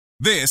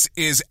This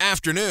is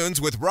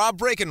Afternoons with Rob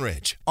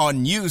Breckenridge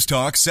on News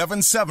Talk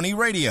 770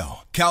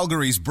 Radio,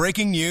 Calgary's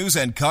breaking news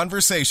and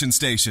conversation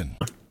station.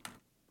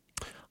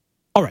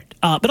 All right,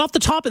 but off the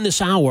top in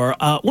this hour,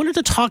 wanted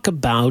to talk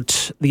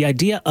about the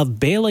idea of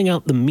bailing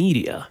out the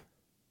media,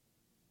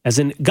 as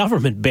in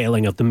government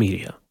bailing out the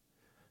media.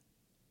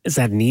 Is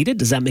that needed?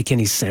 Does that make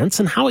any sense?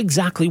 And how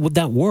exactly would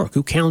that work?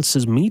 Who counts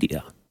as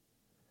media?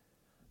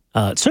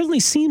 It certainly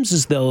seems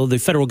as though the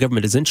federal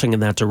government is inching in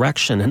that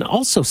direction, and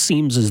also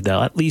seems as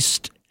though, at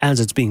least as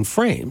it's being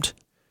framed,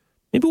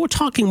 maybe we're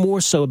talking more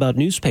so about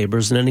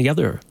newspapers than any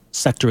other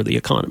sector of the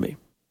economy,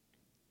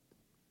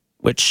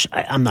 which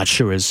I'm not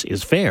sure is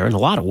fair in a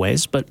lot of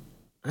ways, but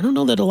I don't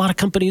know that a lot of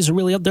companies are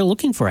really out there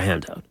looking for a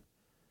handout.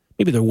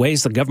 Maybe there are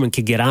ways the government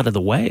could get out of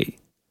the way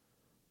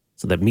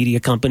so that media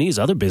companies,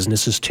 other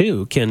businesses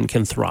too, can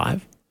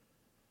thrive.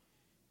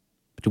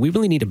 Do we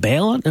really need a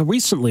bailout? Now,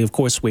 recently, of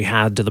course, we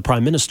had the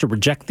Prime Minister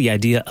reject the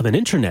idea of an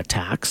internet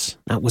tax.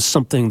 That was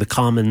something the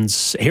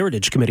Commons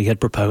Heritage Committee had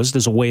proposed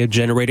as a way of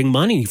generating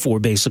money for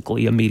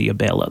basically a media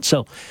bailout.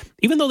 So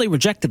even though they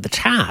rejected the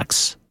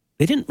tax,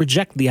 they didn't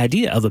reject the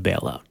idea of a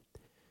bailout.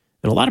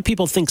 And a lot of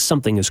people think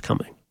something is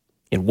coming.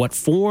 In what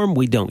form,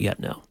 we don't yet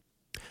know.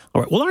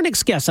 All right, well, our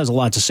next guest has a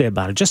lot to say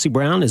about it. Jesse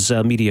Brown is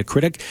a media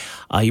critic.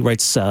 He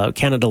writes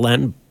Canada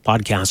Land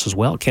podcasts as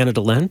well, Canada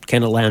Land,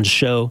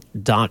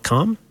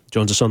 CanadaLandShow.com.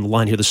 Joins us on the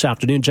line here this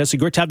afternoon. Jesse,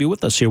 great to have you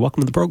with us here.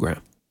 Welcome to the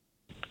program.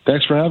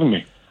 Thanks for having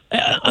me.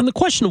 On the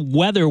question of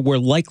whether we're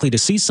likely to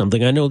see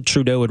something, I know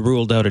Trudeau had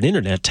ruled out an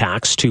internet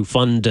tax to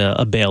fund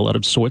a bailout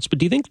of sorts, but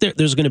do you think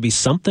there's going to be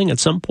something at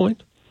some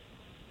point?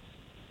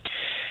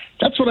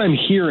 That's what I'm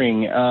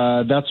hearing.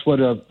 That's what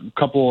a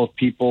couple of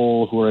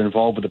people who are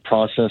involved with the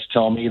process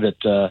tell me,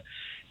 that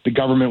the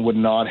government would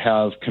not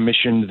have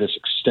commissioned this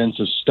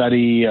extensive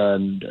study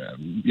and,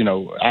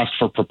 asked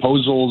for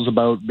proposals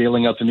about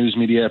bailing out the news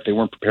media if they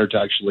weren't prepared to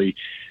actually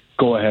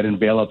go ahead and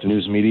bail out the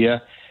news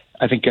media.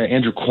 I think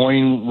Andrew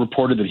Coyne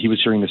reported that he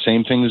was hearing the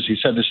same things. He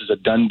said this is a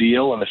done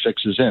deal and the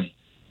fix is in.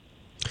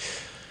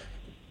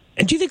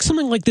 And do you think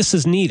something like this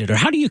is needed, or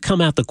how do you come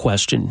at the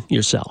question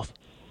yourself?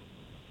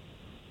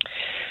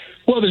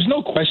 Well, there's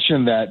no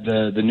question that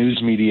the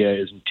news media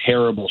is in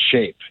terrible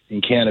shape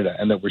in Canada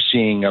and that we're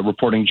seeing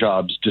reporting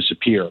jobs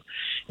disappear.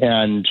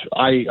 And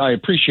I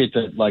appreciate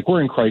that,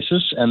 we're in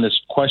crisis, and this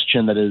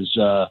question that is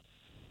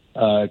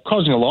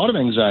causing a lot of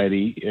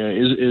anxiety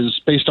is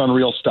based on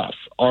real stuff.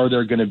 Are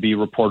there going to be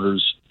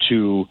reporters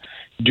to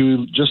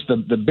do just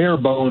the bare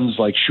bones,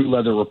 like shoe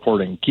leather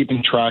reporting,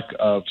 keeping track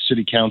of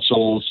city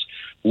councils?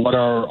 What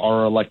are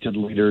our elected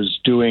leaders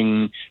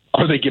doing?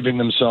 Are they giving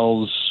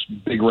themselves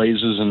big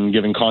raises and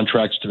giving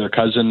contracts to their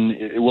cousin?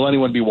 Will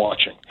anyone be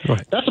watching?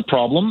 Right. That's a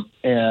problem,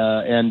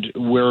 and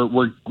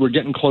we're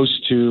getting close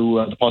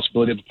to the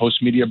possibility of a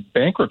post-media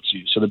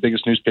bankruptcy. So the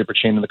biggest newspaper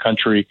chain in the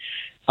country,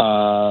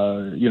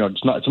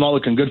 it's not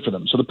looking good for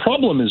them. So the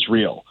problem is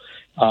real.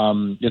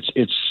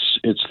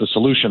 It's the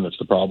solution that's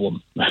the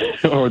problem,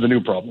 or the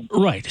new problem.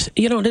 Right.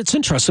 It's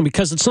interesting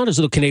because it's not as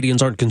though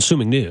Canadians aren't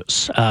consuming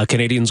news.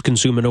 Canadians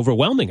consume an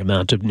overwhelming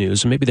amount of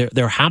news, and maybe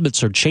their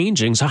habits are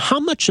changing. So how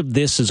much of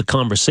this is a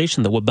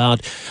conversation, though,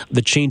 about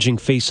the changing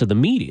face of the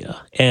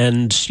media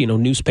and,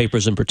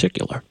 newspapers in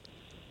particular?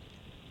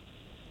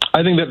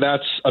 I think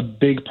that's a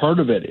big part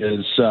of it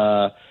is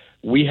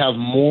we have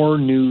more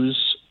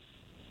news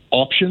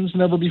options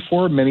than ever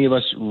before. Many of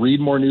us read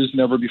more news than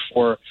ever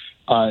before.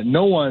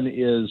 No one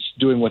is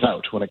doing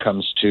without when it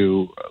comes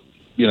to,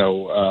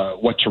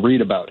 what to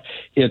read about.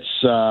 It's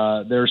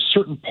there are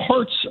certain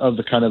parts of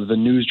the kind of the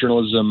news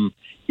journalism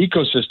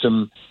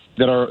ecosystem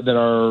that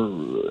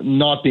are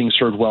not being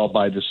served well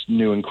by this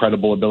new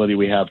incredible ability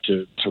we have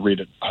to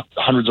read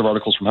hundreds of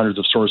articles from hundreds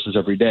of sources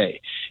every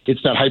day.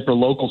 It's that hyper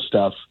local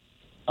stuff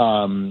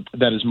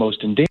that is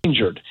most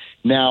endangered.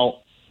 Now,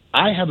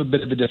 I have a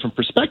bit of a different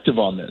perspective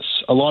on this.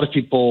 A lot of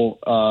people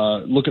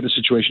look at the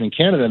situation in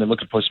Canada and they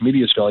look at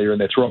Postmedia's failure and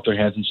they throw up their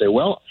hands and say,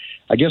 well,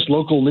 I guess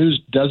local news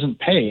doesn't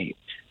pay,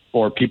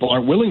 or people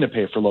aren't willing to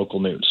pay for local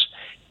news.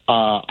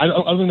 I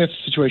don't think that's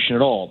the situation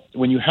at all.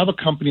 When you have a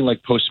company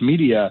like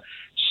Postmedia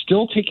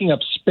still taking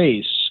up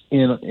space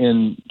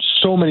in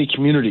so many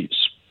communities,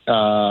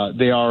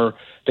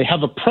 they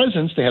have a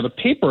presence, they have a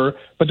paper,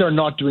 but they're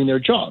not doing their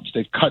jobs.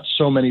 They've cut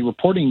so many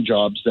reporting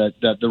jobs that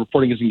the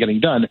reporting isn't getting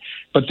done.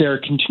 But their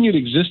continued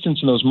existence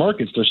in those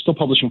markets, they're still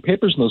publishing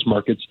papers in those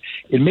markets.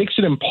 It makes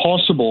it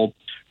impossible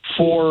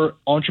for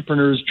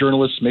entrepreneurs,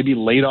 journalists, maybe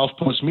laid off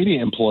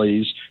Postmedia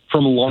employees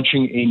from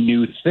launching a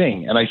new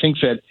thing. And I think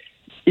that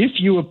if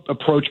you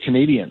approach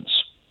Canadians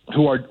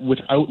who are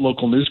without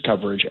local news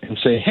coverage and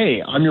say,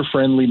 hey, I'm your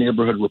friendly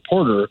neighborhood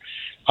reporter,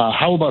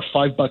 how about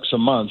 $5 a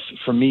month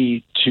for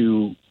me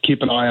to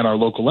keep an eye on our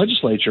local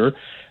legislature?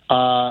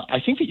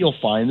 I think that you'll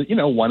find that,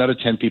 1 out of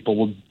 10 people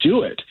will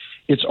do it.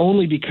 It's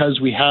only because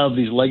we have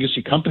these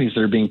legacy companies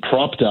that are being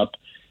propped up.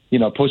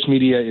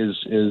 Postmedia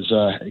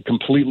is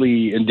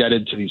completely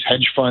indebted to these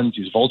hedge funds,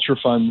 these vulture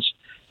funds.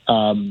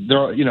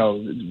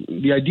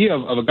 The idea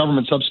of a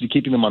government subsidy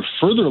keeping them on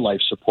further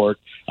life support,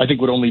 I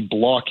think, would only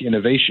block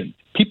innovation.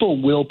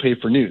 People will pay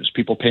for news.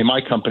 People pay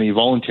my company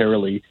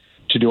voluntarily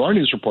to do our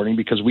news reporting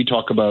because we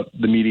talk about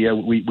the media.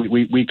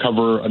 We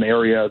cover an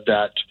area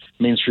that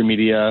mainstream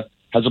media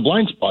has a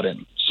blind spot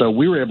in. So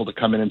we were able to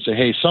come in and say,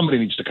 hey, somebody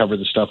needs to cover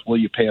this stuff. Will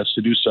you pay us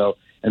to do so?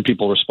 And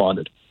people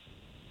responded.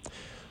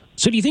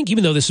 So do you think,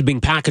 even though this is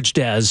being packaged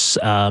as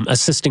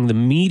assisting the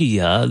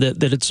media,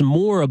 that it's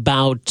more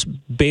about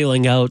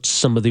bailing out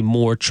some of the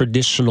more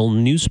traditional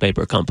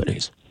newspaper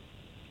companies?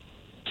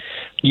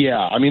 Yeah,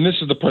 I mean,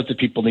 this is the part that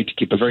people need to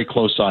keep a very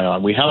close eye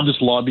on. We have this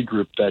lobby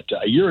group that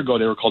a year ago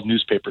they were called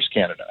Newspapers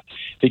Canada.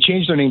 They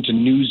changed their name to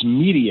News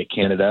Media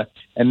Canada,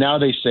 and now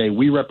they say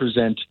we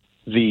represent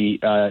the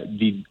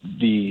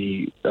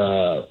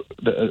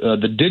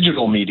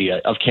digital media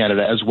of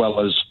Canada as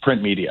well as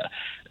print media.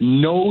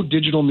 No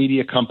digital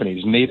media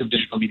companies, native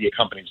digital media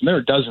companies, and there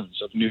are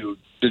dozens of new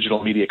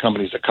digital media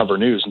companies that cover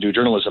news and do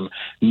journalism.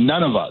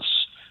 None of us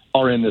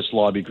are in this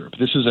lobby group.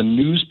 This is a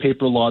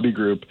newspaper lobby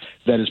group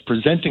that is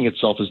presenting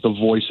itself as the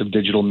voice of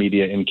digital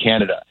media in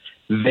Canada.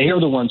 They are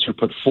the ones who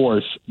put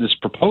forth this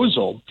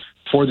proposal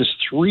for this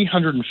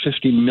 $350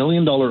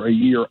 million a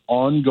year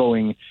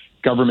ongoing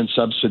government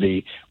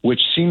subsidy,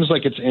 which seems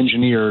like it's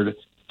engineered,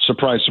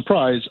 surprise,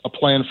 surprise, a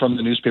plan from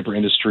the newspaper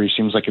industry.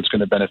 Seems like it's going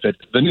to benefit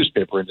the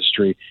newspaper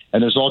industry.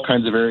 And there's all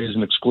kinds of areas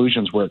and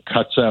exclusions where it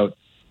cuts out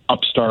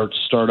upstart,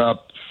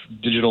 startup,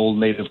 digital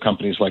native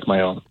companies like my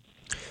own.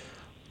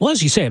 Well,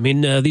 as you say, I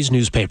mean, these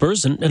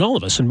newspapers and all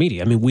of us in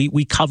media, I mean,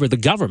 we cover the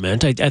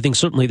government. I think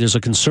certainly there's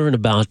a concern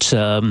about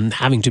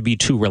having to be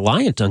too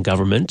reliant on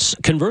government.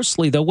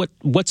 Conversely, though,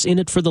 what's in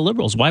it for the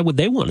Liberals? Why would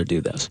they want to do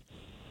this?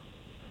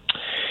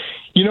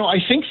 You know, I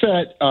think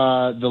that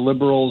the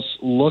Liberals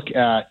look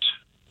at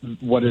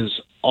what is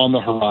on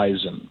the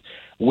horizon,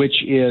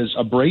 which is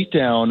a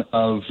breakdown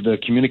of the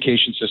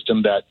communication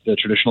system that the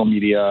traditional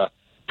media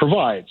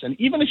provides. And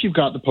even if you've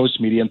got the Post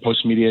media, and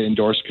Post media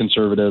endorse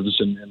conservatives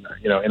and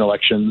in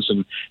elections,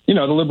 and the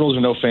Liberals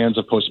are no fans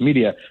of Post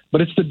media, but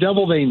it's the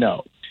devil they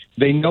know.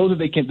 They know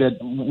that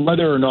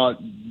whether or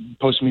not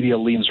Post media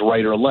leans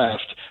right or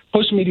left,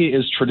 Post media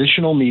is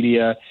traditional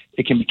media.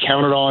 It can be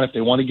counted on if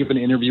they want to give an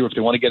interview, if they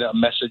want to get a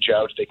message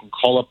out, they can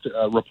call up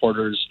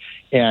reporters.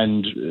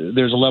 And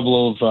there's a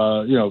level of,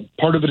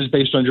 part of it is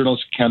based on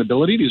journalistic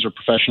accountability. These are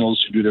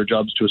professionals who do their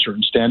jobs to a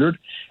certain standard.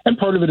 And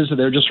part of it is that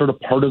they're just sort of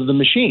part of the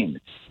machine.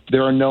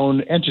 They're a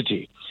known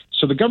entity.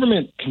 So the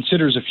government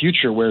considers a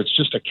future where it's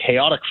just a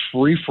chaotic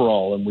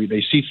free-for-all, and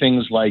they see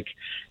things like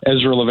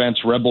Ezra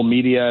Levant's Rebel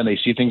Media, and they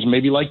see things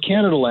maybe like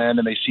Canadaland,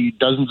 and they see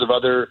dozens of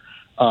other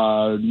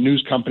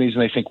news companies,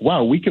 and they think,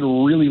 wow, we could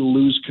really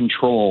lose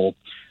control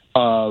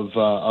of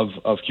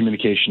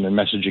communication and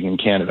messaging in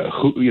Canada.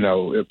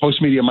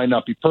 Post media might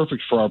not be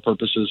perfect for our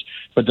purposes,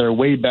 but they're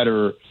way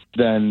better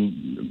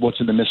than what's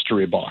in the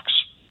mystery box.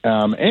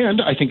 And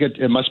I think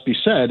it must be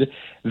said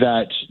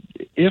that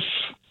if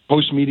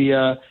Post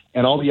media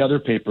and all the other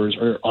papers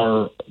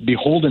are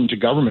beholden to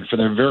government for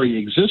their very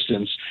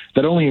existence,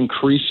 that only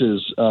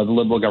increases the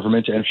Liberal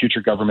government and future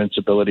government's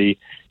ability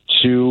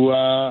to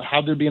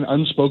have there be an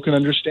unspoken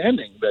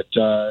understanding that,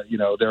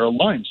 there are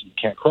lines you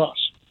can't cross.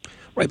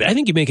 Right, but I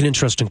think you make an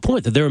interesting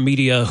point that there are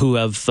media who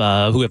have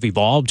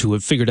evolved, who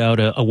have figured out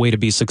a way to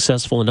be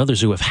successful, and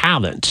others who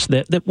haven't.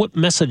 That what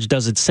message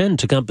does it send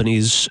to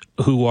companies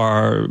who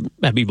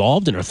have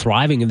evolved and are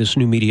thriving in this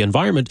new media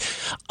environment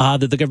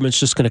that the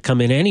government's just going to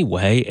come in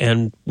anyway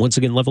and once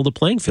again level the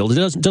playing field?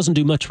 It doesn't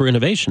do much for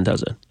innovation,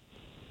 does it?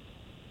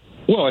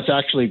 Well, it's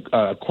actually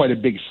quite a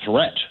big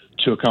threat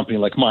to a company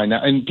like mine.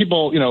 Now, and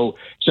people,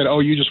 said, "Oh,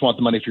 you just want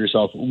the money for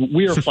yourself."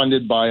 We are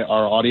funded by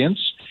our audience.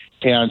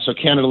 And so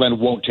Canadaland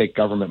won't take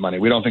government money.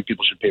 We don't think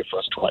people should pay for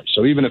us twice.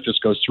 So even if this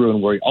goes through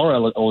and we are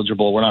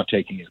eligible, we're not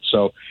taking it.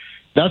 So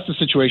that's the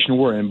situation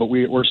we're in. But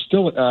we're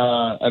still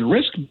at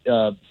risk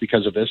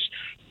because of this.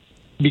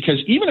 Because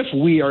even if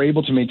we are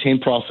able to maintain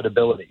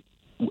profitability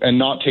and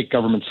not take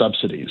government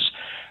subsidies,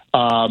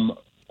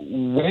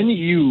 when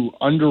you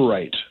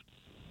underwrite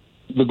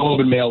the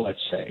Globe and Mail,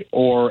 let's say,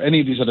 or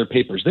any of these other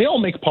papers, they all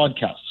make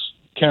podcasts.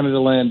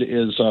 Canadaland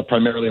is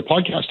primarily a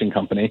podcasting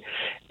company,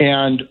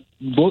 and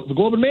the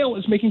Globe and Mail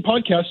is making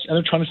podcasts, and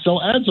they're trying to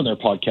sell ads on their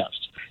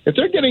podcasts. If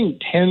they're getting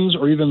tens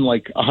or even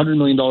like $100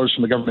 million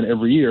from the government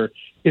every year,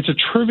 it's a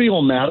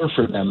trivial matter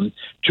for them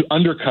to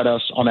undercut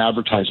us on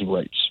advertising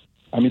rates.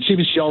 I mean,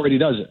 CBC already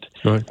does it.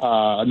 Right.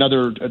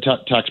 Another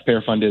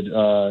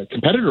taxpayer-funded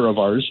competitor of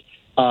ours,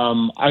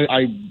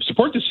 I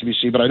support the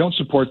CBC, but I don't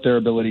support their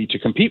ability to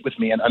compete with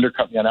me and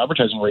undercut me on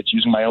advertising rates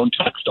using my own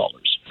tax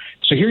dollars.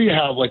 So here you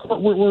have, like,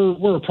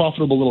 we're a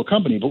profitable little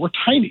company, but we're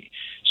tiny.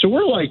 So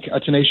we're like a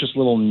tenacious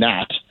little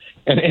gnat.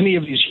 And any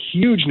of these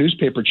huge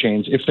newspaper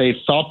chains, if they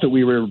thought that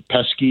we were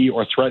pesky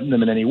or threatened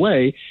them in any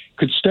way,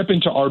 could step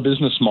into our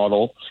business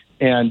model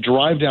and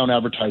drive down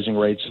advertising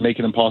rates, make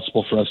it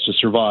impossible for us to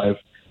survive,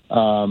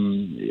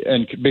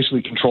 and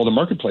basically control the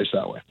marketplace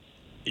that way.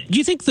 Do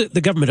you think that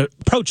the government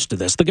approach to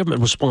this, the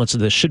government response to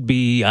this, should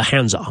be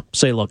hands-off?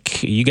 Say,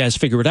 look, you guys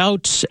figure it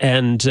out,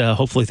 and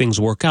hopefully things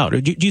work out.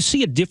 Or do you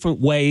see a different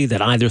way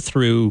that either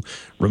through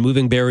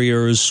removing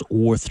barriers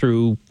or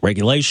through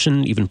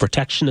regulation, even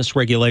protectionist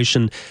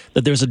regulation,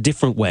 that there's a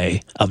different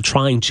way of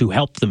trying to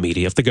help the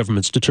media if the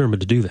government's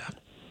determined to do that?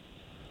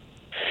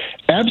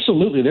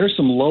 Absolutely. There's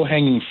some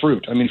low-hanging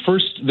fruit. I mean,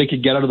 first, they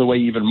could get out of the way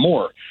even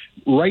more.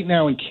 Right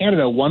now in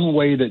Canada, one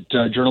way that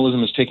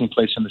journalism is taking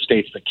place in the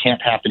States that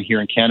can't happen here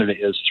in Canada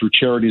is through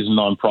charities and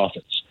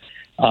nonprofits.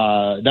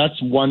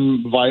 That's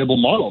one viable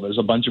model. There's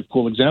a bunch of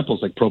cool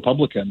examples like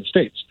ProPublica in the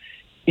States.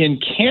 In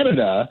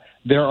Canada,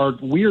 there are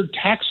weird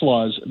tax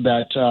laws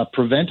that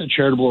prevent a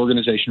charitable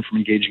organization from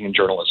engaging in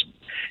journalism.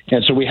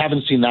 And so we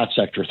haven't seen that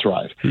sector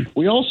thrive.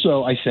 We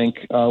also, I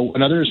think,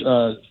 another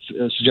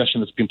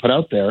suggestion that's been put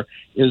out there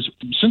is,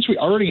 since we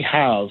already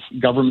have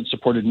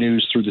government-supported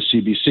news through the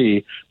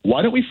CBC,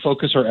 why don't we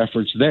focus our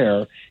efforts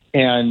there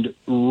and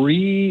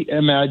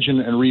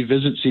reimagine and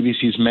revisit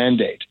CBC's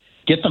mandate?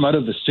 Get them out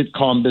of the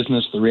sitcom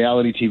business, the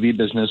reality TV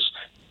business,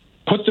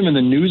 put them in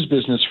the news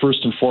business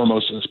first and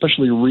foremost,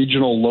 especially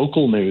regional,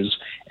 local news.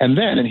 And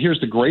then, and here's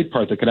the great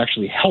part that could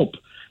actually help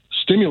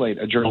stimulate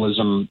a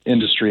journalism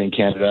industry in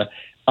Canada,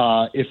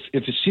 if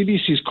the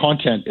CBC's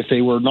content, if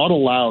they were not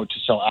allowed to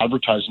sell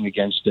advertising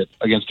against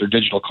their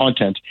digital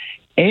content,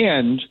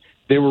 and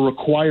they were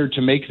required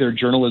to make their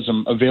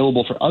journalism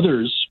available for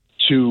others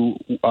to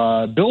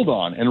build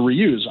on and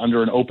reuse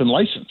under an open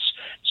license,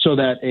 so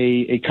that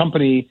a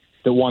company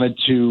that wanted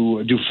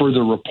to do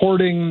further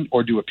reporting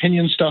or do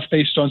opinion stuff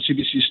based on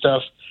CBC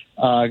stuff,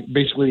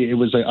 basically it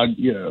was a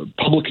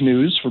public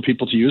news for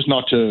people to use,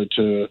 not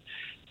to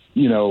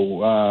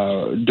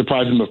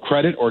deprive them of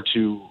credit or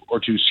to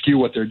skew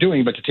what they're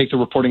doing, but to take the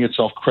reporting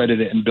itself,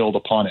 credit it, and build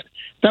upon it.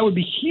 That would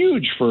be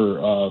huge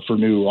for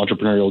new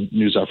entrepreneurial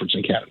news efforts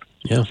in Canada.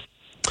 Yeah.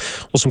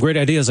 Well, some great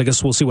ideas. I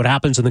guess we'll see what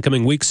happens in the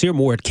coming weeks here.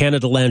 More at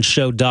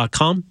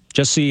CanadaLandShow.com.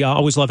 Jesse,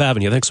 always love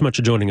having you. Thanks so much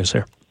for joining us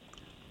here.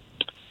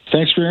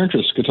 Thanks for your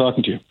interest. Good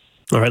talking to you.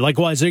 All right,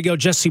 likewise, there you go.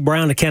 Jesse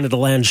Brown at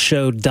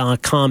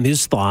CanadaLandShow.com.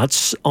 His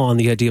thoughts on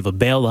the idea of a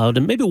bailout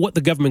and maybe what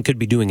the government could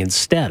be doing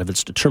instead if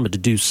it's determined to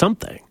do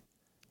something.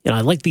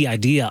 I like the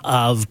idea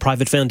of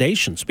private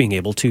foundations being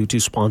able to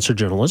sponsor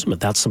journalism if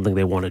that's something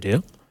they want to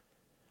do.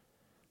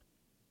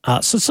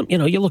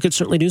 You look at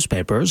certainly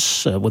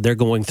newspapers, what they're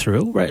going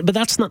through, right? But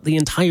that's not the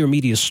entire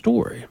media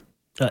story.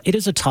 It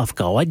is a tough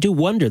go. I do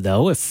wonder,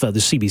 though, if the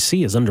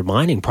CBC is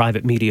undermining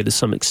private media to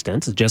some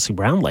extent, as Jesse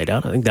Brown laid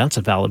out. I think that's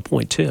a valid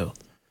point, too.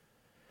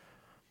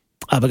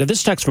 But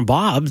this text from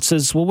Bob, it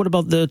says, well, what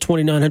about the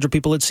 2,900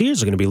 people at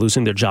Sears are going to be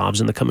losing their jobs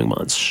in the coming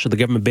months? Should the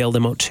government bail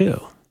them out, too?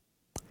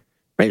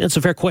 Right? That's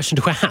a fair question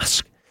to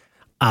ask.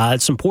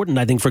 It's important,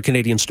 I think, for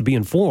Canadians to be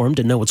informed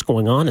and know what's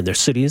going on in their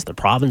cities, their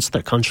province,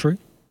 their country.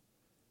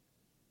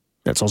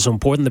 It's also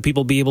important that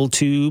people be able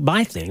to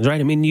buy things, right?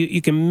 I mean,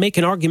 you can make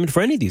an argument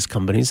for any of these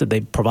companies that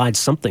they provide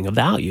something of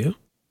value.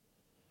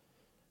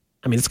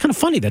 I mean, it's kind of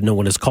funny that no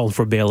one has called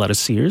for a bailout of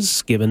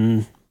Sears,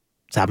 given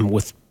what's happened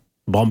with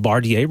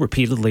Bombardier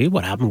repeatedly,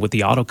 what happened with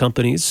the auto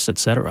companies,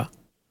 etc.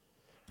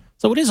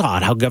 So it is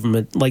odd how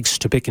government likes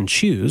to pick and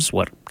choose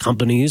what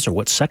companies or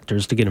what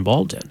sectors to get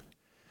involved in.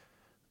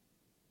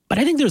 But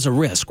I think there's a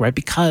risk, right?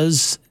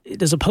 Because it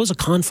does pose a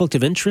conflict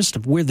of interest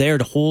if we're there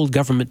to hold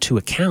government to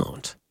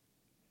account.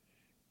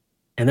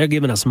 And they're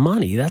giving us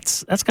money.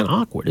 That's kind of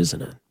awkward,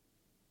 isn't it?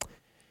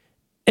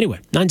 Anyway,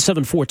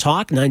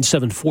 974-TALK,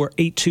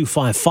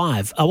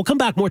 974-8255. We'll come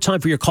back. More time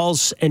for your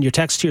calls and your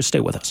texts here.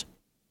 Stay with us.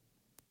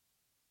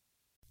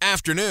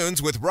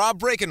 Afternoons with Rob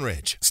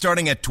Breckenridge,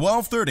 starting at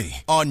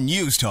 12:30 on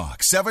News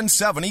Talk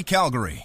 770 Calgary.